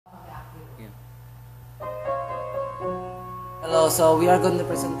Hello, so we are going to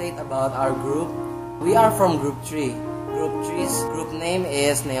present about our group. We are from Group 3. Group 3's group name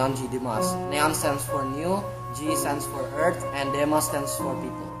is Neon G DEMOS. Neon stands for new, G stands for earth, and DEMOS stands for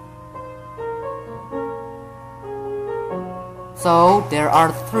people. So there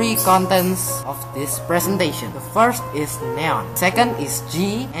are three contents of this presentation. The first is Neon, second is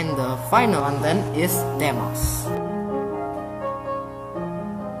G, and the final content is DEMOS.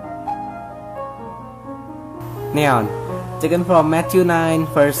 Neon, taken from Matthew 9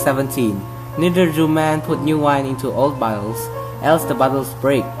 verse 17. Neither do man put new wine into old bottles, else the bottles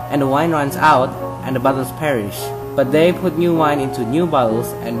break, and the wine runs out, and the bottles perish. But they put new wine into new bottles,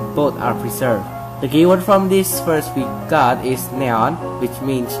 and both are preserved. The keyword from this verse we got is neon, which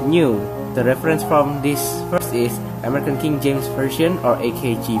means new. The reference from this verse is American King James Version or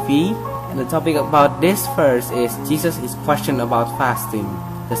AKJV. And the topic about this verse is Jesus is questioned about fasting.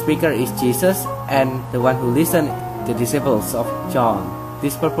 The speaker is Jesus, and the one who listened, the disciples of John.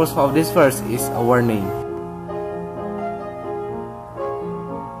 This purpose of this verse is a warning.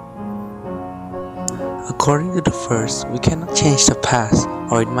 According to the verse, we cannot change the past,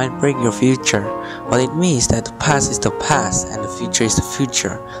 or it might break your future. What it means that the past is the past and the future is the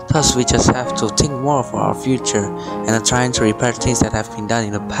future. Thus, we just have to think more for our future and not trying to repair things that have been done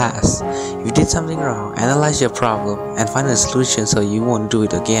in the past. If you did something wrong, analyze your problem and find a solution so you won't do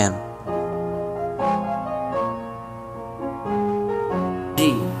it again.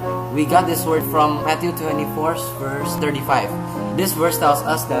 G. We got this word from Matthew 24 verse 35. This verse tells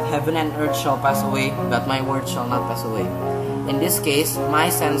us that heaven and earth shall pass away, but my word shall not pass away. In this case, my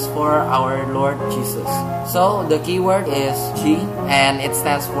stands for our Lord Jesus. So the keyword is G, and it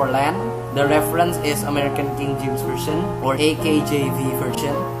stands for land. The reference is American King James Version or AKJV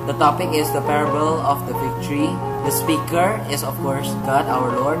version. The topic is the parable of the fig tree. The speaker is of course God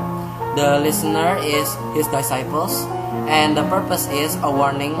our Lord. The listener is his disciples, and the purpose is a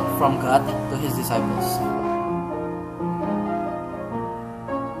warning from God to his disciples.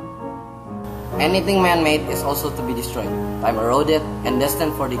 Anything man-made is also to be destroyed, time eroded, and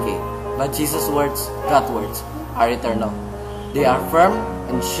destined for decay. But Jesus' words, God's words, are eternal. They are firm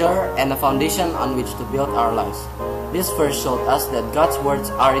and sure and a foundation on which to build our lives. This verse showed us that God's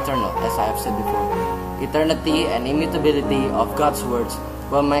words are eternal, as I have said before. Eternity and immutability of God's words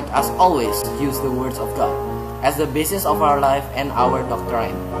will make us always use the words of God as the basis of our life and our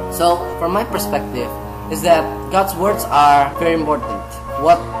doctrine. So, from my perspective, is that God's words are very important.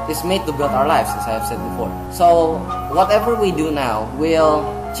 What is made to build our lives, as I have said before. So, whatever we do now will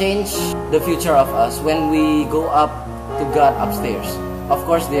change the future of us when we go up to God upstairs. Of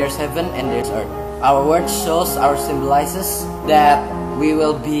course, there's heaven and there's earth. Our word shows or symbolizes that we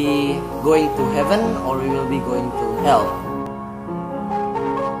will be going to heaven or we will be going to hell.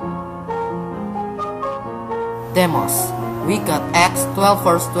 DEMOS. We got Acts 12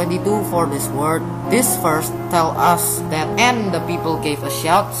 verse 22 for this word. This verse tells us that and the people gave a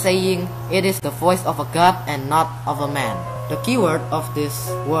shout saying, it is the voice of a God and not of a man. The keyword of this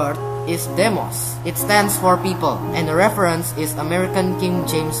word is DEMOS. It stands for people, and the reference is American King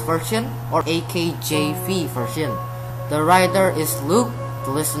James Version or AKJV version. The writer is Luke,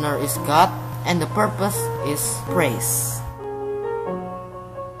 the listener is God, and the purpose is praise.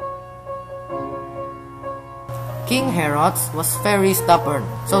 King Herod was very stubborn,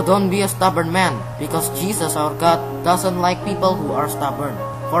 so don't be a stubborn man, because Jesus our God doesn't like people who are stubborn.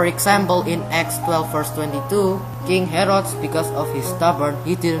 For example, in Acts 12 verse 22, King Herod, because of his stubborn,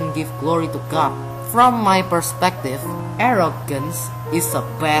 he didn't give glory to God. From my perspective, arrogance is a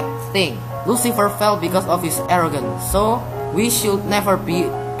bad thing. Lucifer fell because of his arrogance, so we should never be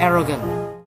arrogant.